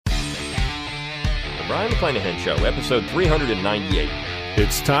Brian McClanahan Show, episode 398.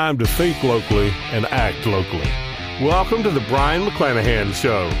 It's time to think locally and act locally. Welcome to the Brian McClanahan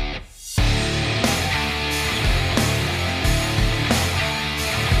Show.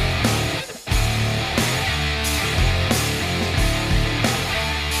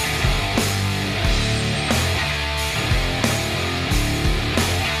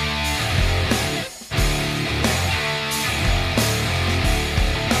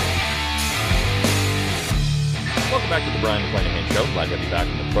 Back to the Brian McClanahan Show. Glad to have you back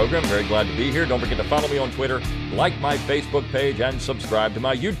in the program. Very glad to be here. Don't forget to follow me on Twitter, like my Facebook page, and subscribe to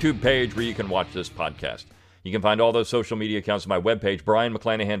my YouTube page where you can watch this podcast. You can find all those social media accounts on my webpage,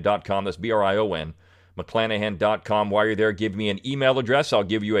 brianmcclanahan.com. That's B-R-I-O-N, mcclanahan.com. While you're there, give me an email address. I'll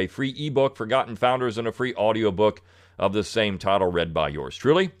give you a free ebook, Forgotten Founders, and a free audiobook of the same title read by yours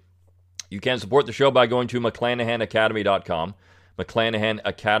truly. You can support the show by going to mcclanahanacademy.com.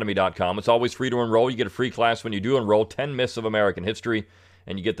 mcclanahanacademy.com. It's always free to enroll. You get a free class when you do enroll, 10 Myths of American History,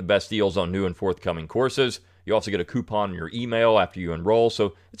 and you get the best deals on new and forthcoming courses. You also get a coupon in your email after you enroll,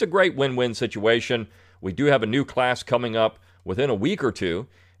 so it's a great win-win situation. We do have a new class coming up within a week or two,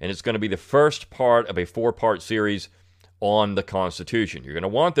 and it's going to be the first part of a 4-part series on the Constitution. You're going to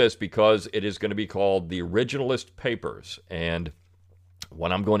want this because it is going to be called the Originalist Papers, and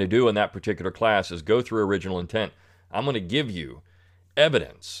what I'm going to do in that particular class is go through original intent. I'm going to give you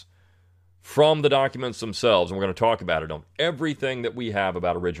evidence from the documents themselves, and we're going to talk about it on everything that we have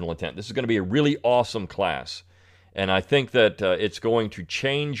about original intent. This is going to be a really awesome class, and I think that it's going to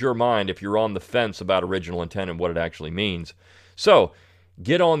change your mind if you're on the fence about original intent and what it actually means. So,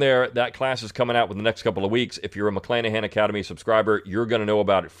 get on there. That class is coming out within the next couple of weeks. If you're a McClanahan Academy subscriber, you're going to know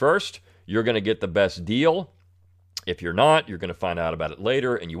about it first. You're going to get the best deal. If you're not, you're going to find out about it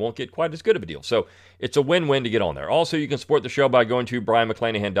later, and you won't get quite as good of a deal. So it's a win-win to get on there. Also, you can support the show by going to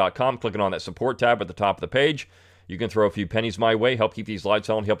brianmcclanahan.com, clicking on that support tab at the top of the page. You can throw a few pennies my way, help keep these lights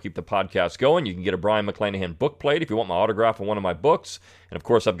on, help keep the podcast going. You can get a Brian McClanahan book plate if you want my autograph on one of my books. And, of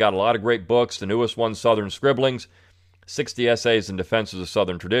course, I've got a lot of great books. The newest one, Southern Scribblings, 60 Essays in Defense of the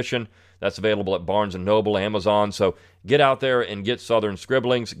Southern Tradition. That's available at Barnes & Noble, Amazon. So get out there and get Southern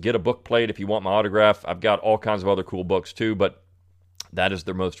Scribblings. Get a book plate if you want my autograph. I've got all kinds of other cool books too, but that is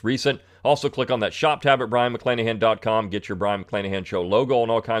the most recent. Also, click on that shop tab at brianmcclanahan.com. Get your Brian McClanahan Show logo and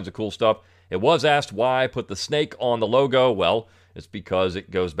all kinds of cool stuff. It was asked why I put the snake on the logo. Well, it's because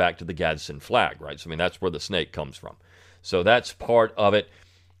it goes back to the Gadsden flag, right? So, I mean, that's where the snake comes from. So that's part of it.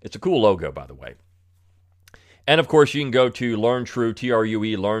 It's a cool logo, by the way. And, of course, you can go to LearnTrue,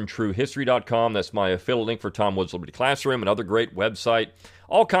 T-R-U-E, LearnTrueHistory.com. That's my affiliate link for Tom Woods Liberty Classroom, another great website.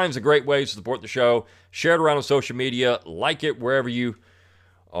 All kinds of great ways to support the show. Share it around on social media. Like it wherever you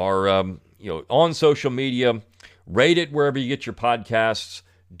are on social media. Rate it wherever you get your podcasts.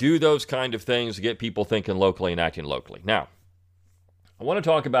 Do those kind of things to get people thinking locally and acting locally. Now, I want to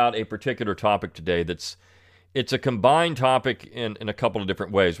talk about a particular topic today it's a combined topic in a couple of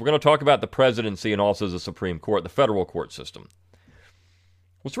different ways. We're going to talk about the presidency and also the Supreme Court, the federal court system.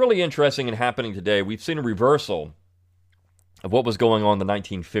 What's really interesting and happening today, we've seen a reversal of what was going on in the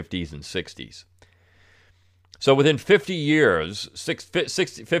 1950s and 60s. So within 50 years,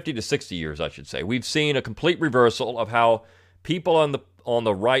 50 to 60 years, I should say, we've seen a complete reversal of how people on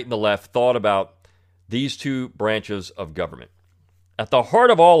the right and the left thought about these two branches of government. At the heart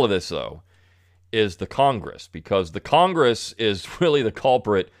of all of this, though, is the Congress, because the Congress is really the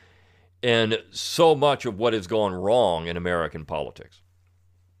culprit in so much of what has gone wrong in American politics.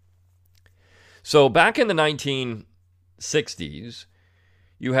 So back in the 1960s,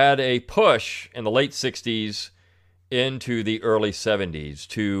 you had a push in the late 60s into the early 70s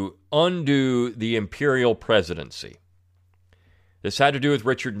to undo the imperial presidency. This had to do with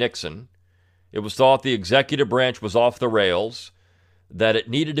Richard Nixon. It was thought the executive branch was off the rails, that it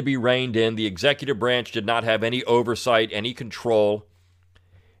needed to be reined in. The executive branch did not have any oversight, any control.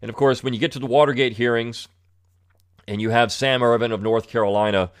 And of course, when you get to the Watergate hearings, and you have Sam Ervin of North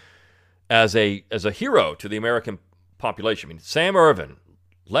Carolina as a hero to the American population. I mean, Sam Ervin,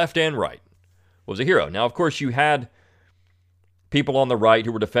 left and right, was a hero. Now, of course, you had people on the right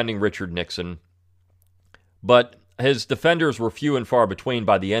who were defending Richard Nixon, but his defenders were few and far between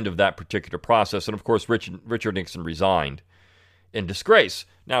by the end of that particular process. And of course, Richard Nixon resigned in disgrace.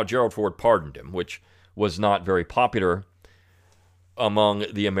 Now, Gerald Ford pardoned him, which was not very popular among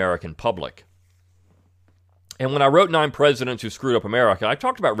the American public. And when I wrote 9 Presidents Who Screwed Up America, I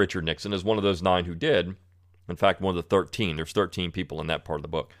talked about Richard Nixon as one of those 9 who did. In fact, one of the 13. There's 13 people in that part of the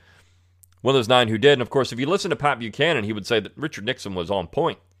book. One of those 9 who did. And of course, if you listen to Pat Buchanan, he would say that Richard Nixon was on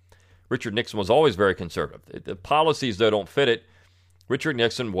point. Richard Nixon was always very conservative. The policies, though, don't fit it. Richard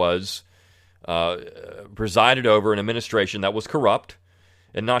Nixon was presided over an administration that was corrupt.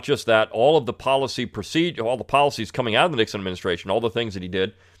 And not just that, all the policies coming out of the Nixon administration, all the things that he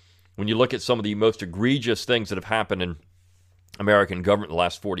did, when you look at some of the most egregious things that have happened in American government in the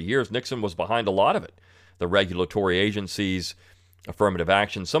last 40 years, Nixon was behind a lot of it. The regulatory agencies, affirmative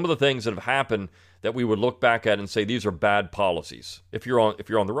action, some of the things that have happened that we would look back at and say these are bad policies if you're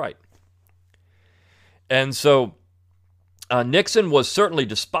on the right. And so Nixon was certainly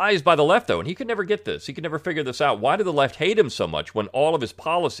despised by the left, though, and he could never get this. He could never figure this out. Why did the left hate him so much when all of his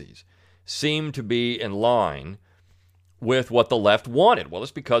policies seemed to be in line with what the left wanted? Well,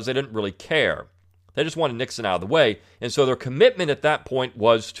 it's because they didn't really care. They just wanted Nixon out of the way, and so their commitment at that point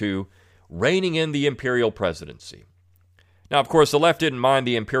was to reining in the imperial presidency. Now, of course, the left didn't mind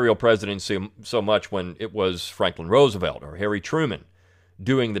the imperial presidency so much when it was Franklin Roosevelt or Harry Truman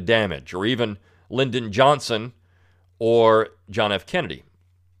doing the damage, or even Lyndon Johnson or John F. Kennedy.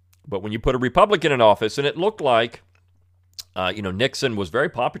 But when you put a Republican in office, and it looked like, Nixon was very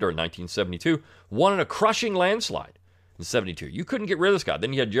popular in 1972, won in a crushing landslide in 72. You couldn't get rid of this guy.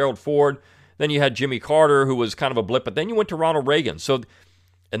 Then you had Gerald Ford. Then you had Jimmy Carter, who was kind of a blip. But then you went to Ronald Reagan.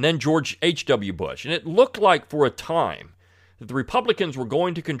 And then George H.W. Bush. And it looked like for a time that the Republicans were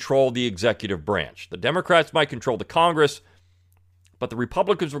going to control the executive branch. The Democrats might control the Congress, but the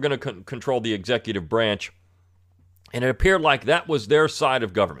Republicans were going to control the executive branch. And it appeared like that was their side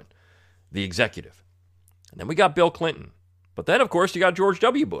of government, the executive. And then we got Bill Clinton. But then, of course, you got George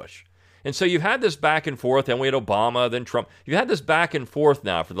W. Bush. And so you've had this back and forth, and we had Obama, then Trump. You've had this back and forth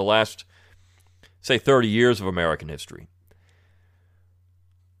now for the last, say, 30 years of American history.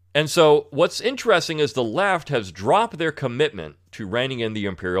 And so what's interesting is the left has dropped their commitment to reining in the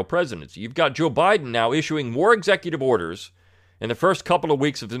imperial presidency. You've got Joe Biden now issuing more executive orders in the first couple of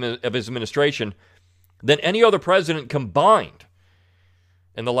weeks of his administration than any other president combined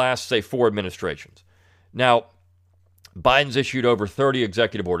in the last, say, 4 administrations. Now, Biden's issued over 30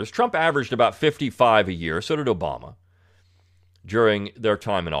 executive orders. Trump averaged about 55 a year, so did Obama, during their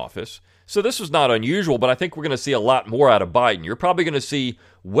time in office. So this was not unusual, but I think we're going to see a lot more out of Biden. You're probably going to see,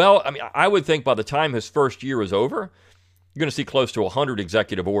 I would think by the time his first year is over, you're going to see close to 100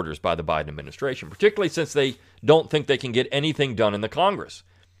 executive orders by the Biden administration, particularly since they don't think they can get anything done in the Congress.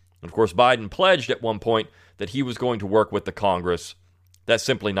 And of course, Biden pledged at one point that he was going to work with the Congress. That's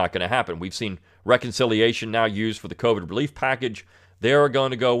simply not going to happen. We've seen reconciliation now used for the COVID relief package. They're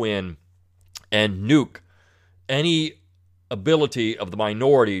going to go in and nuke any ability of the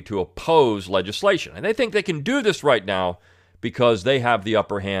minority to oppose legislation. And they think they can do this right now because they have the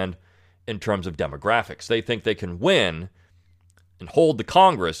upper hand in terms of demographics. They think they can win and hold the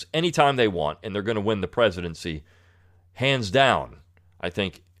Congress anytime they want, and they're going to win the presidency hands down, I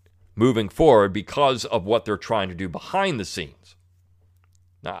think, moving forward because of what they're trying to do behind the scenes.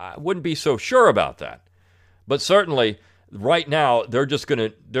 Now, I wouldn't be so sure about that, but certainly right now they're just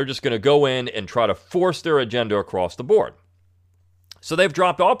going to go in and try to force their agenda across the board. So they've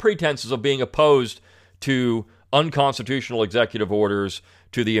dropped all pretenses of being opposed to unconstitutional executive orders,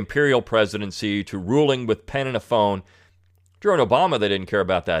 to the imperial presidency, to ruling with pen and a phone. During Obama, they didn't care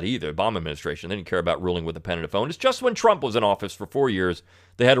about that either. Obama administration, they didn't care about ruling with a pen and a phone. It's just when Trump was in office for 4 years,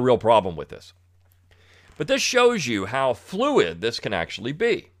 they had a real problem with this. But this shows you how fluid this can actually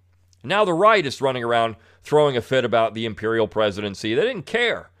be. Now the right is running around throwing a fit about the imperial presidency. They didn't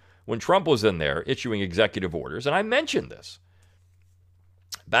care when Trump was in there issuing executive orders, and I mentioned this.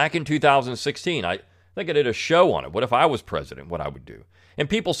 Back in 2016, I think I did a show on it. What if I was president, what I would do? And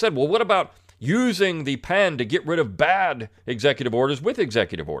people said, well, what about using the pen to get rid of bad executive orders with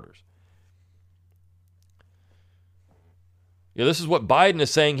executive orders? This is what Biden is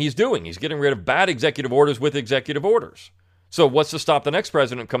saying he's doing. He's getting rid of bad executive orders with executive orders. So what's to stop the next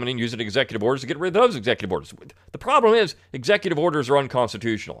president coming in using executive orders to get rid of those executive orders? The problem is executive orders are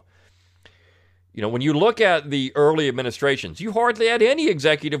unconstitutional. When you look at the early administrations, you hardly had any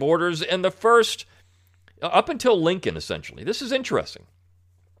executive orders in the first, up until Lincoln, essentially. This is interesting.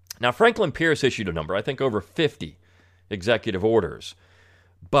 Now, Franklin Pierce issued a number, I think over 50 executive orders.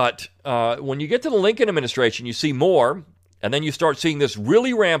 But when you get to the Lincoln administration, you see more, and then you start seeing this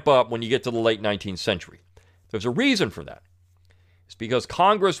really ramp up when you get to the late 19th century. There's a reason for that. It's because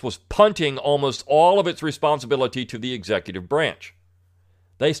Congress was punting almost all of its responsibility to the executive branch.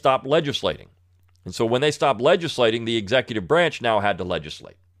 They stopped legislating. And so when they stopped legislating, the executive branch now had to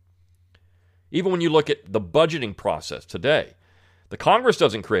legislate. Even when you look at the budgeting process today, the Congress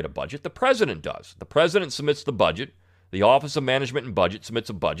doesn't create a budget, the president does. The president submits the budget, the Office of Management and Budget submits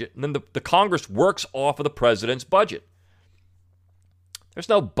a budget, and then the Congress works off of the president's budget. There's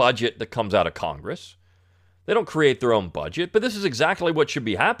no budget that comes out of Congress. They don't create their own budget, but this is exactly what should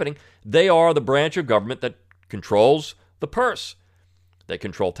be happening. They are the branch of government that controls the purse. They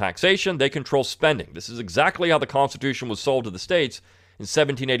control taxation. They control spending. This is exactly how the Constitution was sold to the states in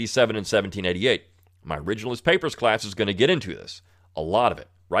 1787 and 1788. My Originalist Papers class is going to get into this, a lot of it,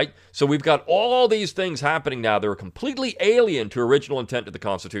 right? So we've got all these things happening now that are completely alien to original intent of the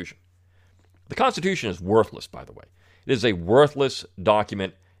Constitution. The Constitution is worthless, by the way. It is a worthless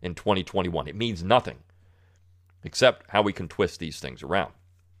document in 2021. It means nothing except how we can twist these things around.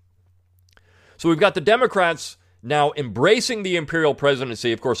 So we've got the Democrats now embracing the imperial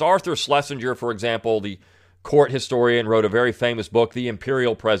presidency. Of course, Arthur Schlesinger, for example, the court historian, wrote a very famous book, The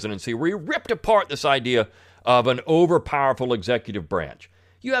Imperial Presidency, where he ripped apart this idea of an overpowerful executive branch.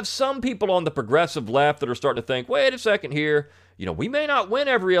 You have some people on the progressive left that are starting to think, wait a second here, we may not win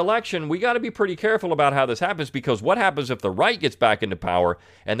every election. We got to be pretty careful about how this happens, because what happens if the right gets back into power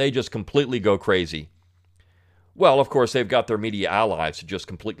and they just completely go crazy? Well, of course, they've got their media allies to just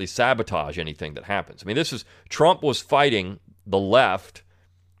completely sabotage anything that happens. I mean, Trump was fighting the left.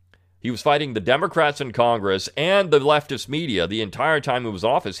 He was fighting the Democrats in Congress and the leftist media the entire time he was in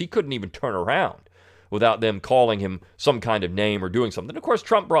office. He couldn't even turn around without them calling him some kind of name or doing something. Of course,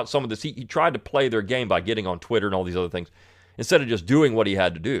 Trump brought some of this. He tried to play their game by getting on Twitter and all these other things, instead of just doing what he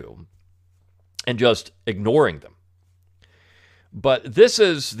had to do and just ignoring them. But this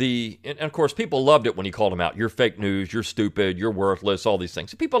is and of course, people loved it when he called them out. You're fake news, you're stupid, you're worthless, all these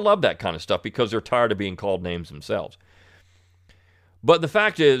things. People love that kind of stuff because they're tired of being called names themselves. But the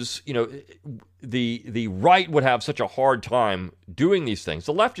fact is, the right would have such a hard time doing these things.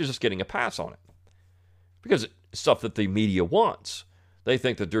 The left is just getting a pass on it because it's stuff that the media wants. They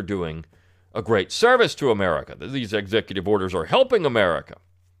think that they're doing a great service to America, that these executive orders are helping America.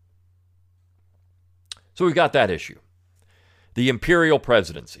 So we've got that issue. The imperial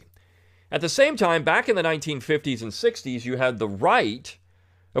presidency. At the same time, back in the 1950s and 60s, you had the right,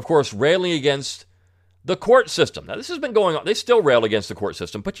 of course, railing against the court system. Now, this has been going on. They still rail against the court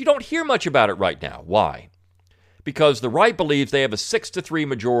system, but you don't hear much about it right now. Why? Because the right believes they have a 6-3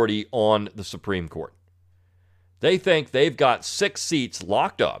 majority on the Supreme Court. They think they've got 6 seats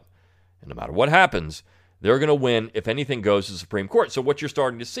locked up, and no matter what happens, they're going to win if anything goes to the Supreme Court. So what you're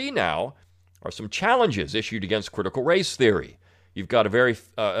starting to see now are some challenges issued against critical race theory. You've got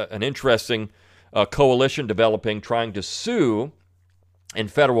an interesting coalition developing trying to sue in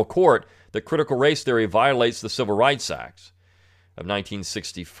federal court that critical race theory violates the Civil Rights Acts of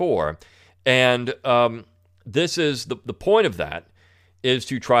 1964. And this is the point of that is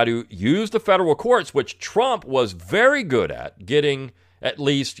to try to use the federal courts, which Trump was very good at getting at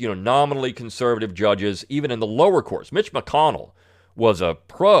least nominally conservative judges, even in the lower courts. Mitch McConnell was a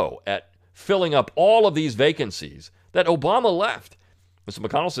pro at filling up all of these vacancies that Obama left. Mr.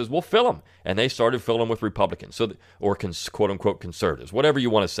 McConnell says, we'll fill them. And they started filling them with Republicans, or quote-unquote conservatives, whatever you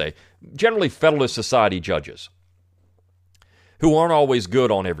want to say. Generally Federalist Society judges who aren't always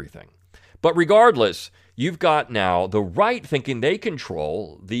good on everything. But regardless, you've got now the right thinking they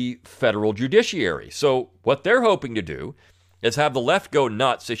control the federal judiciary. So what they're hoping to do is have the left go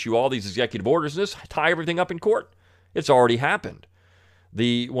nuts, issue all these executive orders, and just tie everything up in court. It's already happened.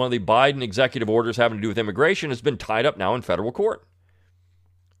 One of the Biden executive orders having to do with immigration has been tied up now in federal court.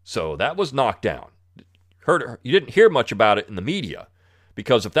 So that was knocked down. You didn't hear much about it in the media,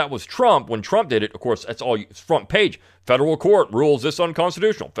 because if that was Trump, when Trump did it, of course, it's front page. Federal court rules this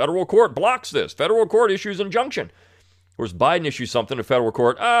unconstitutional. Federal court blocks this. Federal court issues injunction. Of course, Biden issues something to federal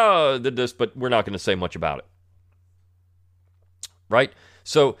court. Did this, but we're not going to say much about it. Right?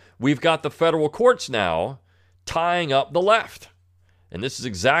 So we've got the federal courts now tying up the left. And this is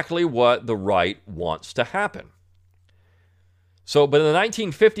exactly what the right wants to happen. So, but in the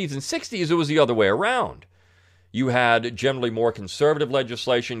 1950s and 60s, it was the other way around. You had generally more conservative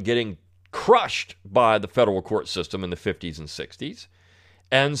legislation getting crushed by the federal court system in the 50s and 60s,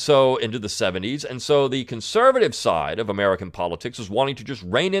 and so into the 70s. And so the conservative side of American politics was wanting to just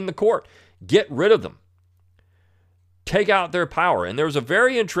rein in the court, get rid of them, take out their power. And there was a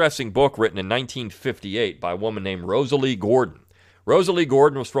very interesting book written in 1958 by a woman named Rosalie Gordon. Rosalie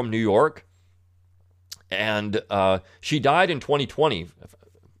Gordon was from New York, and she died in 2020.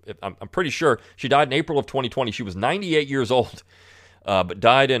 I'm pretty sure she died in April of 2020. She was 98 years old, but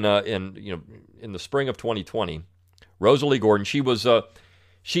died in the spring of 2020. Rosalie Gordon.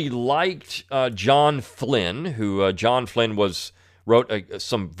 She liked John Flynn, who John Flynn wrote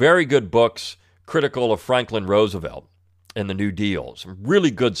some very good books critical of Franklin Roosevelt and the New Deal. Some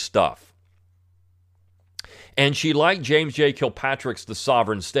really good stuff. And she liked James J. Kilpatrick's The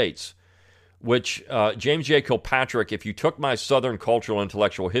Sovereign States, which James J. Kilpatrick, if you took my Southern Cultural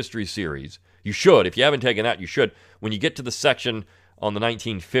Intellectual History series, You should. If you haven't taken that, you should. When you get to the section on the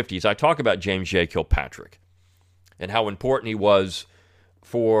 1950s, I talk about James J. Kilpatrick and how important he was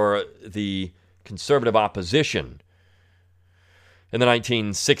for the conservative opposition in the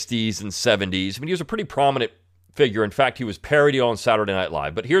 1960s and 70s. I mean, he was a pretty prominent figure. In fact, he was parodied on Saturday Night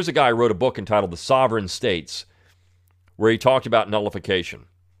Live. But here's a guy who wrote a book entitled The Sovereign States, where he talked about nullification.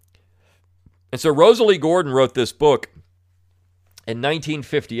 And so Rosalie Gordon wrote this book in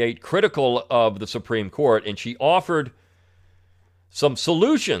 1958, critical of the Supreme Court, and she offered some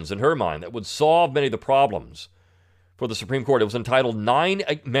solutions in her mind that would solve many of the problems for the Supreme Court. It was entitled 9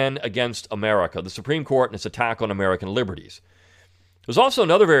 Men Against America, the Supreme Court and its Attack on American Liberties. There's also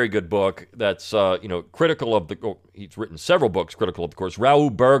another very good book that's, critical of he's written several books critical of the course,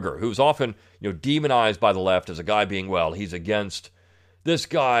 Raoul Berger, who's often, demonized by the left as a guy being, this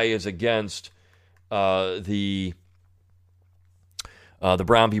guy is against the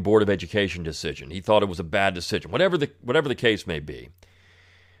Brown v. Board of Education decision. He thought it was a bad decision, whatever the case may be.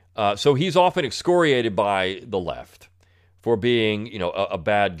 So he's often excoriated by the left for being, a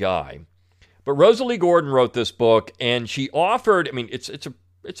bad guy. But Rosalie Gordon wrote this book, and she offered. It's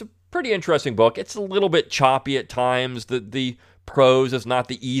a pretty interesting book. It's a little bit choppy at times. The prose is not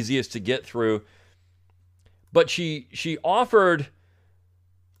the easiest to get through, but she offered,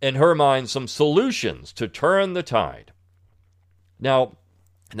 in her mind, some solutions to turn the tide. Now,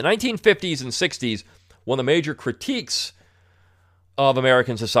 in the 1950s and 60s, one of the major critiques of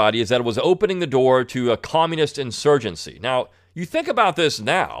American society is that it was opening the door to a communist insurgency. Now, you think about this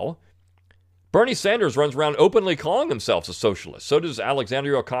now, Bernie Sanders runs around openly calling himself a socialist. So does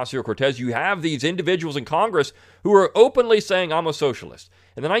Alexandria Ocasio-Cortez. You have these individuals in Congress who are openly saying, I'm a socialist.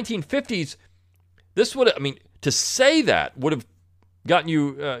 In the 1950s, to say that would have gotten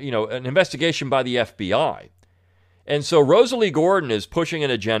you, an investigation by the FBI. And so Rosalie Gordon is pushing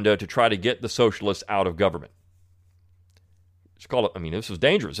an agenda to try to get the socialists out of government. This is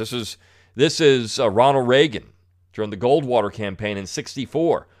dangerous. This is Ronald Reagan during the Goldwater campaign in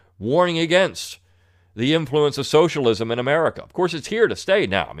 '64, warning against the influence of socialism in America. Of course, it's here to stay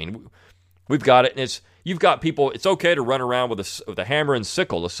now. We've got it, and you've got people. It's okay to run around with a hammer and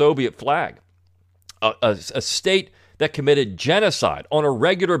sickle, a Soviet flag, a state that committed genocide on a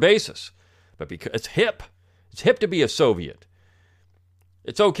regular basis, but because it's hip. It's hip to be a Soviet.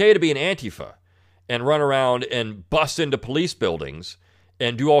 It's okay to be an Antifa and run around and bust into police buildings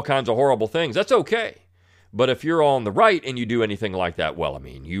and do all kinds of horrible things. That's okay. But if you're on the right and you do anything like that,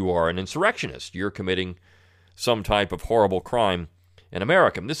 you are an insurrectionist. You're committing some type of horrible crime in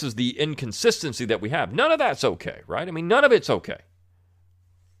America. This is the inconsistency that we have. None of that's okay, right? None of it's okay.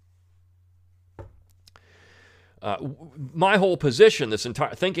 My whole position, this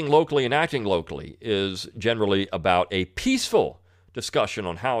entire thinking locally and acting locally, is generally about a peaceful discussion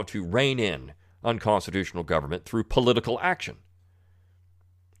on how to rein in unconstitutional government through political action,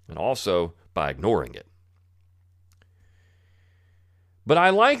 and also by ignoring it. But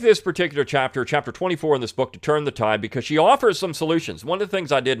I like this particular chapter 24 in this book, To Turn the Tide, because she offers some solutions. One of the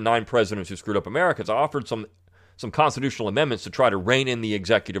things I did in 9 Presidents Who Screwed Up America is I offered some constitutional amendments to try to rein in the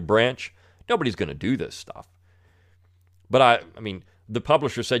executive branch. Nobody's going to do this stuff. But the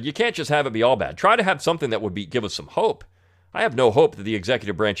publisher said, you can't just have it be all bad. Try to have something that would give us some hope. I have no hope that the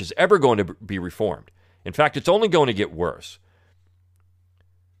executive branch is ever going to be reformed. In fact, it's only going to get worse.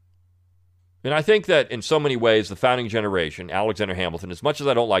 And I think that in so many ways, the founding generation, Alexander Hamilton, as much as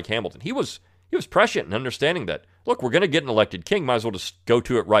I don't like Hamilton, he was prescient in understanding that, look, we're going to get an elected king, might as well just go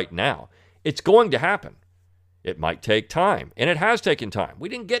to it right now. It's going to happen. It might take time, and it has taken time. We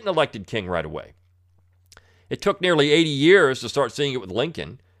didn't get an elected king right away. It took nearly 80 years to start seeing it with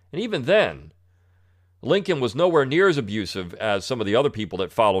Lincoln, and even then, Lincoln was nowhere near as abusive as some of the other people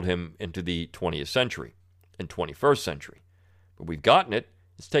that followed him into the 20th century and 21st century. But we've gotten it.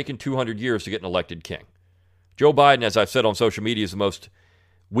 It's taken 200 years to get an elected king. Joe Biden, as I've said on social media, is the most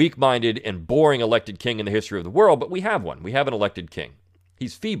weak-minded and boring elected king in the history of the world, but we have one. We have an elected king.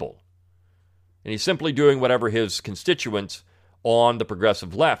 He's feeble, and he's simply doing whatever his constituents on the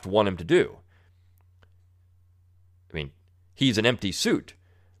progressive left want him to do. He's an empty suit,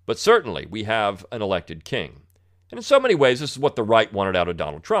 but certainly we have an elected king. And in so many ways, this is what the right wanted out of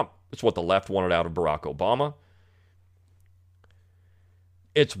Donald Trump. It's what the left wanted out of Barack Obama.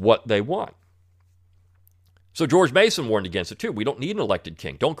 It's what they want. So George Mason warned against it too. We don't need an elected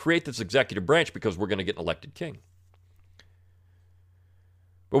king. Don't create this executive branch because we're going to get an elected king.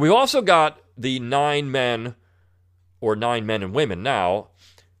 But we also got the 9 men and women now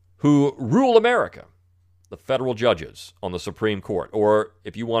who rule America. The federal judges on the Supreme Court, or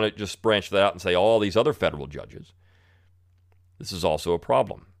if you want to just branch that out and say all these other federal judges, this is also a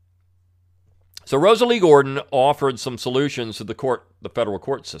problem. So Rosalie Gordon offered some solutions to the federal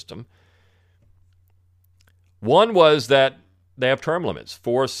court system. One was that they have term limits,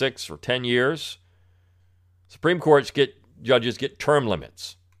 4, 6, or 10 years. Supreme Court judges get term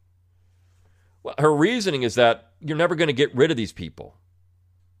limits. Well, her reasoning is that you're never going to get rid of these people.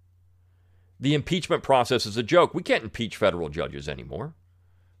 The impeachment process is a joke. We can't impeach federal judges anymore.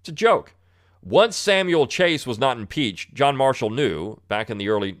 It's a joke. Once Samuel Chase was not impeached, John Marshall knew back in the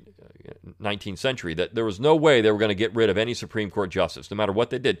early 19th century that there was no way they were going to get rid of any Supreme Court justice, no matter what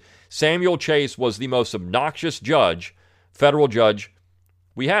they did. Samuel Chase was the most obnoxious federal judge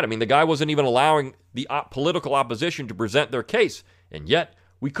we had. I mean, the guy wasn't even allowing the political opposition to present their case, and yet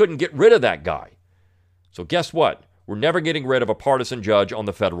we couldn't get rid of that guy. So guess what? We're never getting rid of a partisan judge on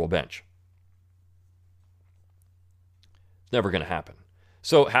the federal bench. It's never going to happen.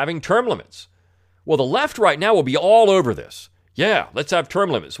 So having term limits. Well, the left right now will be all over this. Yeah, let's have term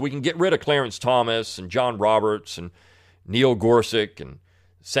limits. We can get rid of Clarence Thomas and John Roberts and Neil Gorsuch and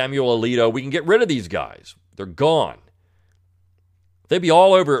Samuel Alito. We can get rid of these guys. They're gone. They'd be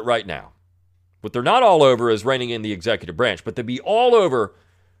all over it right now. What they're not all over is reining in the executive branch, but they'd be all over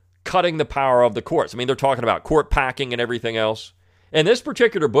cutting the power of the courts. I mean, they're talking about court packing and everything else. In this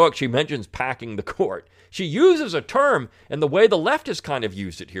particular book, she mentions packing the court. She uses a term in the way the left has kind of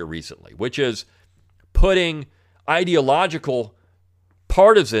used it here recently, which is putting ideological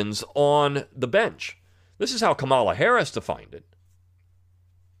partisans on the bench. This is how Kamala Harris defined it.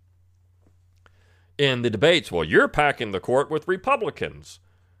 In the debates, well, you're packing the court with Republicans.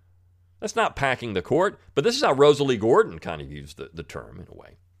 That's not packing the court, but this is how Rosalie Gordon kind of used the term in a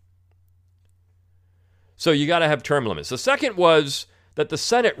way. So you got to have term limits. The second was that the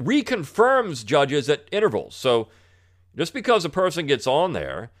Senate reconfirms judges at intervals. So just because a person gets on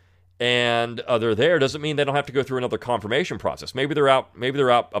there and they're there doesn't mean they don't have to go through another confirmation process. Maybe they're out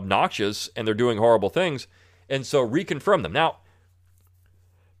obnoxious and they're doing horrible things, and so reconfirm them. Now,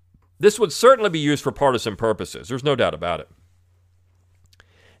 this would certainly be used for partisan purposes. There's no doubt about it.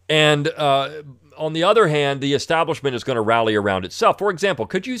 And on the other hand, the establishment is going to rally around itself. For example,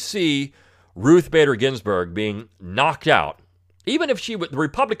 could you see Ruth Bader Ginsburg being knocked out? Even if the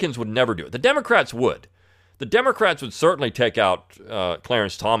Republicans would never do it. The Democrats would. The Democrats would certainly take out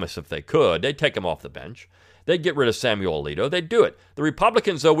Clarence Thomas if they could. They'd take him off the bench. They'd get rid of Samuel Alito. They'd do it. The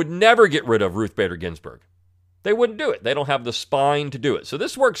Republicans, though, would never get rid of Ruth Bader Ginsburg. They wouldn't do it. They don't have the spine to do it. So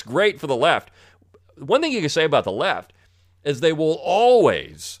this works great for the left. One thing you can say about the left is they will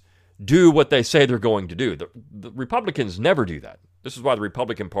always do what they say they're going to do. The Republicans never do that. This is why the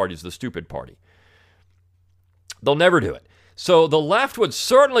Republican Party is the stupid party. They'll never do it. So the left would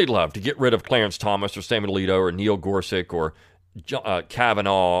certainly love to get rid of Clarence Thomas or Samuel Alito or Neil Gorsuch or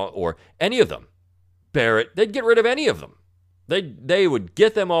Kavanaugh or any of them. Barrett, they'd get rid of any of them. They would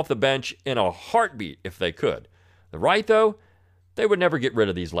get them off the bench in a heartbeat if they could. The right, though, they would never get rid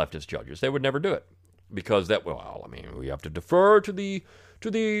of these leftist judges. They would never do it because we have to defer to the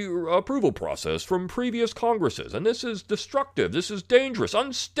approval process from previous Congresses, and this is destructive. This is dangerous,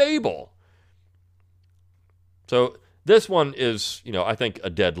 unstable. So this one is, I think, a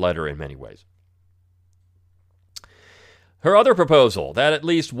dead letter in many ways. Her other proposal, that at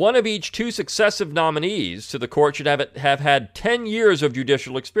least one of each two successive nominees to the court should have had 10 years of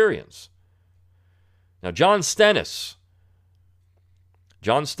judicial experience. Now, John Stennis,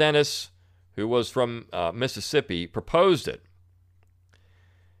 who was from Mississippi, proposed it.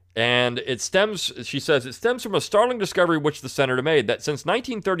 And she says, it stems from a startling discovery which the senator made, that since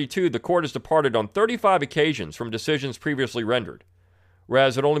 1932, the court has departed on 35 occasions from decisions previously rendered,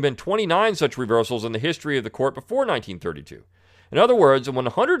 whereas there had only been 29 such reversals in the history of the court before 1932. In other words, in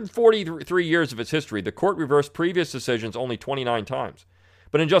 143 years of its history, the court reversed previous decisions only 29 times.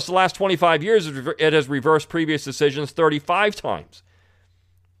 But in just the last 25 years, it has reversed previous decisions 35 times.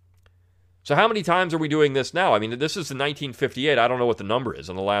 So how many times are we doing this now? I mean, this is in 1958. I don't know what the number is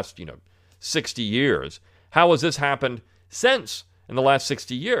in the last, 60 years. How has this happened since in the last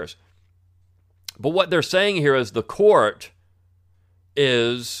 60 years? But what they're saying here is the court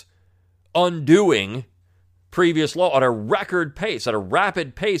is undoing previous law at a rapid pace in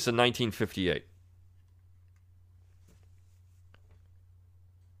 1958.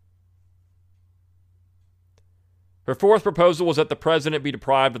 Her fourth proposal was that the president be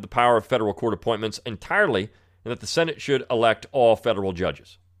deprived of the power of federal court appointments entirely and that the Senate should elect all federal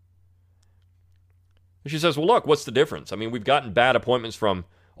judges. And she says, well, look, what's the difference? I mean, we've gotten bad appointments from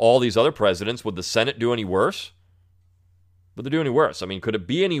all these other presidents. Would the Senate do any worse? Would they do any worse? I mean, could it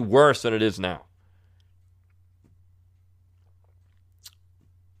be any worse than it is now?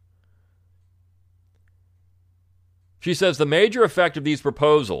 She says the major effect of these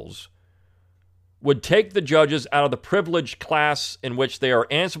proposals would take the judges out of the privileged class in which they are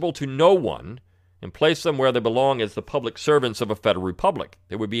answerable to no one and place them where they belong as the public servants of a federal republic.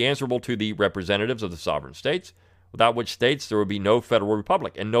 They would be answerable to the representatives of the sovereign states, without which states there would be no federal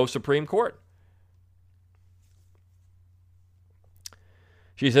republic and no Supreme Court.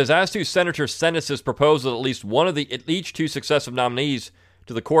 She says, as to Senator Stennis's proposal that at least two successive nominees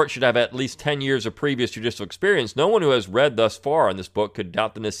to the court should have at least 10 years of previous judicial experience, no one who has read thus far in this book could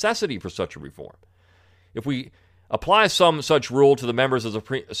doubt the necessity for such a reform. If we apply some such rule to the members of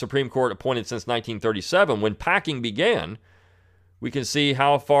the Supreme Court appointed since 1937, when packing began, we can see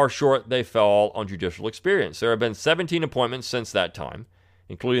how far short they fell on judicial experience. There have been 17 appointments since that time,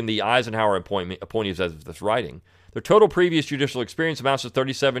 including the Eisenhower appointees as of this writing. Their total previous judicial experience amounts to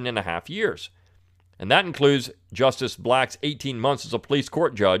 37 and a half years. And that includes Justice Black's 18 months as a police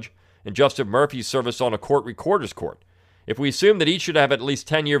court judge and Justice Murphy's service on a court recorder's court. If we assume that each should have at least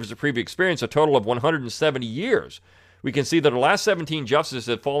 10 years of previous experience, a total of 170 years, we can see that the last 17 justices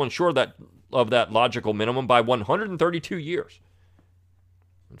have fallen short of that logical minimum by 132 years.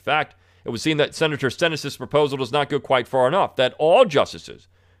 In fact, it would seem that Senator Stennis's proposal does not go quite far enough, that all justices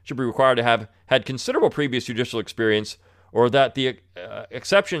should be required to have had considerable previous judicial experience, or that the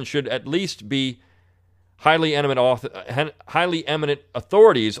exception should at least be highly eminent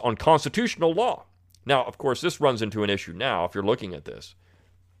authorities on constitutional law. Now, of course, this runs into an issue now if you're looking at this.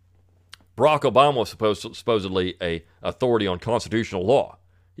 Barack Obama was supposedly an authority on constitutional law.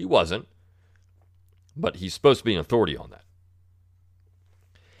 He wasn't, but he's supposed to be an authority on that.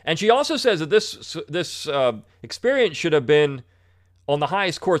 And she also says that this experience should have been on the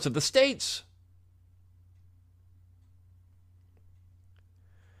highest courts of the states.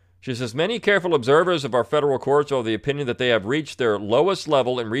 She says, many careful observers of our federal courts are of the opinion that they have reached their lowest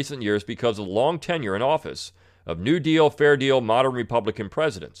level in recent years because of the long tenure in office of New Deal, Fair Deal, modern Republican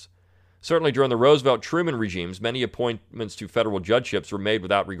presidents. Certainly during the Roosevelt-Truman regimes, many appointments to federal judgeships were made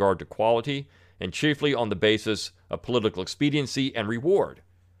without regard to quality and chiefly on the basis of political expediency and reward.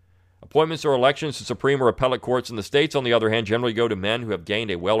 Appointments or elections to Supreme or appellate courts in the states, on the other hand, generally go to men who have gained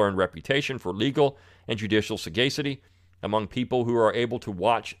a well-earned reputation for legal and judicial sagacity among people who are able to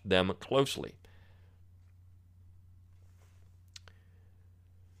watch them closely.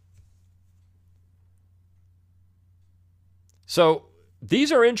 So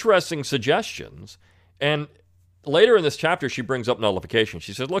these are interesting suggestions, and later in this chapter she brings up nullification.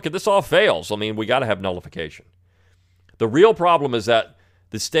 She says, look, if this all fails, we got to have nullification. The real problem is that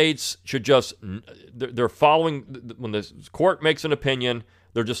the states should just, they're following, when the court makes an opinion,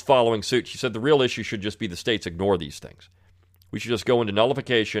 they're just following suit. She said the real issue should just be the states ignore these things. We should just go into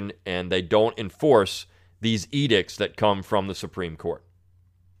nullification and they don't enforce these edicts that come from the Supreme Court.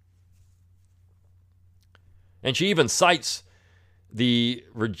 And she even cites the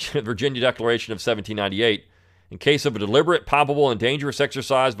Virginia Declaration of 1798. In case of a deliberate, palpable, and dangerous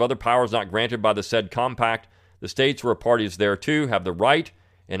exercise of other powers not granted by the said compact, the states who are parties thereto have the right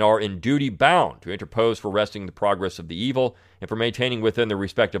and are in duty bound to interpose for arresting the progress of the evil and for maintaining within their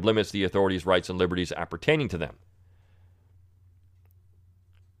respective limits the authorities, rights, and liberties appertaining to them.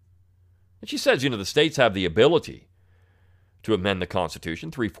 And she says, the states have the ability to amend the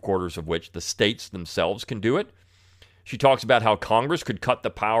Constitution, 3/4 of which the states themselves can do it. She talks about how Congress could cut the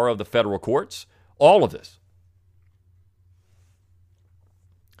power of the federal courts. All of this.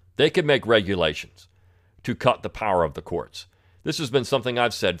 They could make regulations to cut the power of the courts. This has been something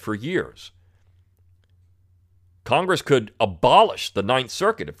I've said for years. Congress could abolish the Ninth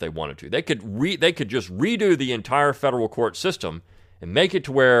Circuit if they wanted to. They could just redo the entire federal court system and make it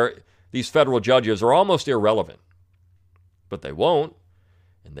to where these federal judges are almost irrelevant. But they won't,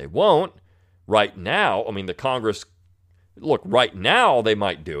 and they won't. Right now, the Congress, look, right now they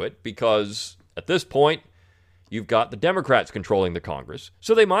might do it because at this point, you've got the Democrats controlling the Congress.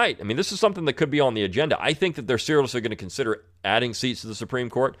 So they might. This is something that could be on the agenda. I think that they're seriously going to consider adding seats to the Supreme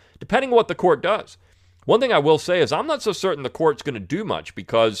Court, depending on what the court does. One thing I will say is I'm not so certain the court's going to do much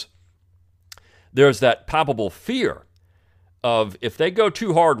because there's that palpable fear of if they go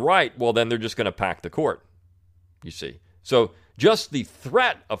too hard right, well, then they're just going to pack the court, you see. So just the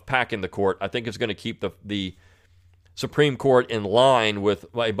threat of packing the court, I think, is going to keep the Supreme Court in line with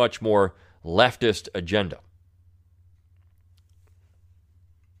a much more leftist agenda.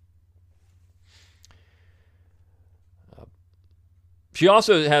 She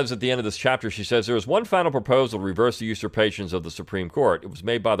also has, at the end of this chapter, she says, there is one final proposal to reverse the usurpations of the Supreme Court. It was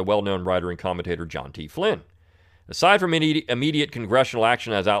made by the well-known writer and commentator John T. Flynn. Aside from immediate congressional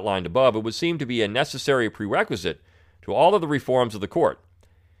action as outlined above, it would seem to be a necessary prerequisite to all of the reforms of the court.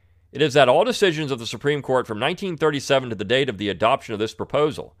 It is that all decisions of the Supreme Court from 1937 to the date of the adoption of this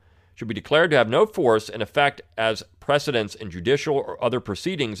proposal should be declared to have no force and effect as precedents in judicial or other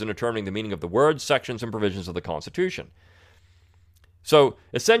proceedings in determining the meaning of the words, sections, and provisions of the Constitution. So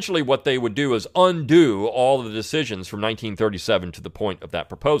essentially what they would do is undo all of the decisions from 1937 to the point of that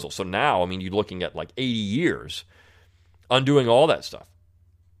proposal. So now, you're looking at like 80 years undoing all that stuff.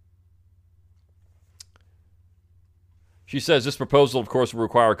 She says this proposal, of course, will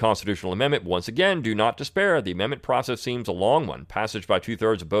require a constitutional amendment. Once again, do not despair. The amendment process seems a long one. Passage by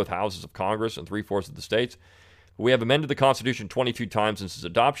 2/3 of both houses of Congress and 3/4 of the states. We have amended the Constitution 22 times since its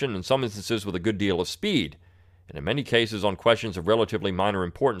adoption, in some instances with a good deal of speed, and in many cases on questions of relatively minor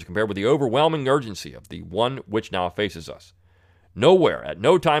importance compared with the overwhelming urgency of the one which now faces us. Nowhere, at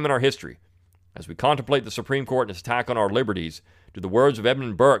no time in our history, as we contemplate the Supreme Court and its attack on our liberties, do the words of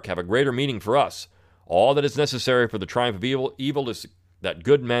Edmund Burke have a greater meaning for us. All that is necessary for the triumph of evil is that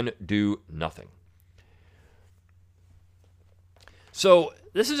good men do nothing. So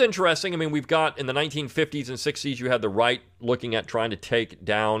this is interesting. We've got in the 1950s and 60s, you had the right looking at trying to take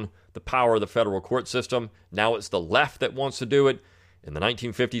down the power of the federal court system. Now it's the left that wants to do it. In the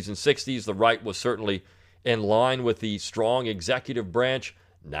 1950s and 60s, the right was certainly in line with the strong executive branch.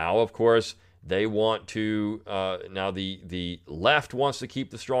 Now, of course, they want to, now the left wants to keep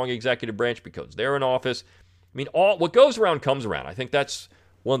the strong executive branch because they're in office. All what goes around comes around. I think that's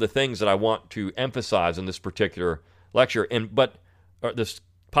one of the things that I want to emphasize in this particular lecture, or this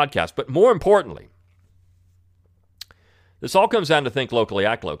podcast. But more importantly, this all comes down to think locally,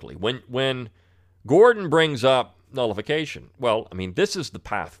 act locally. When Gordon brings up nullification, this is the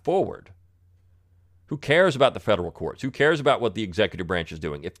path forward. Who cares about the federal courts? Who cares about what the executive branch is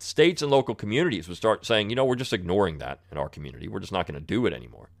doing? If states and local communities would start saying, we're just ignoring that in our community, we're just not going to do it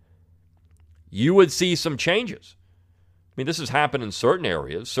anymore, you would see some changes. This has happened in certain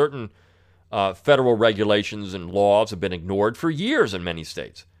areas. Certain federal regulations and laws have been ignored for years in many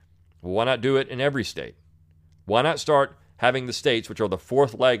states. Well, why not do it in every state? Why not start having the states, which are the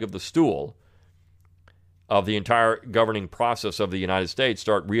fourth leg of the stool of the entire governing process of the United States,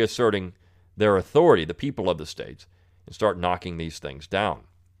 start reasserting their authority, the people of the states, and start knocking these things down.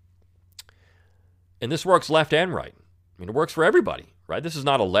 And this works left and right. It works for everybody, right? This is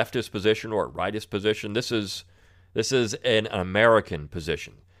not a leftist position or a rightist position. This is an American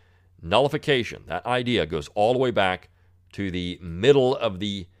position. Nullification, that idea goes all the way back to the middle of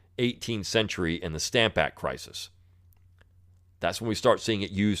the 18th century in the Stamp Act crisis. That's when we start seeing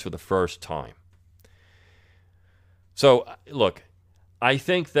it used for the first time. So, look, I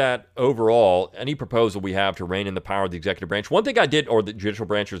think that overall, any proposal we have to rein in the power of the executive branch, or the judicial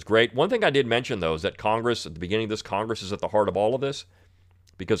branch is great. One thing I did mention, though, is that Congress, at the beginning of this, Congress is at the heart of all of this,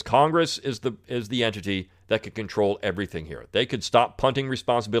 because Congress is the entity that could control everything here. They could stop punting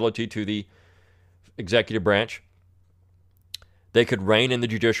responsibility to the executive branch. They could rein in the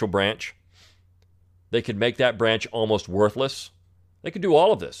judicial branch. They could make that branch almost worthless. They could do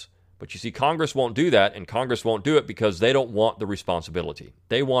all of this. But you see, Congress won't do that, and Congress won't do it because they don't want the responsibility.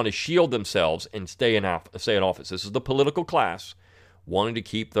 They want to shield themselves and stay in office. This is the political class wanting to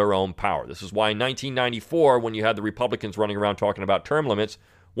keep their own power. This is why in 1994, when you had the Republicans running around talking about term limits,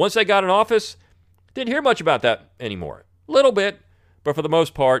 once they got in office, didn't hear much about that anymore. A little bit, but for the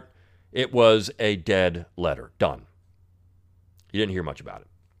most part, it was a dead letter. Done. You didn't hear much about it.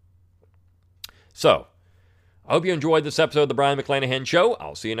 So, I hope you enjoyed this episode of the Brian McClanahan Show.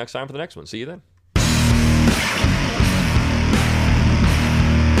 I'll see you next time for the next one. See you then.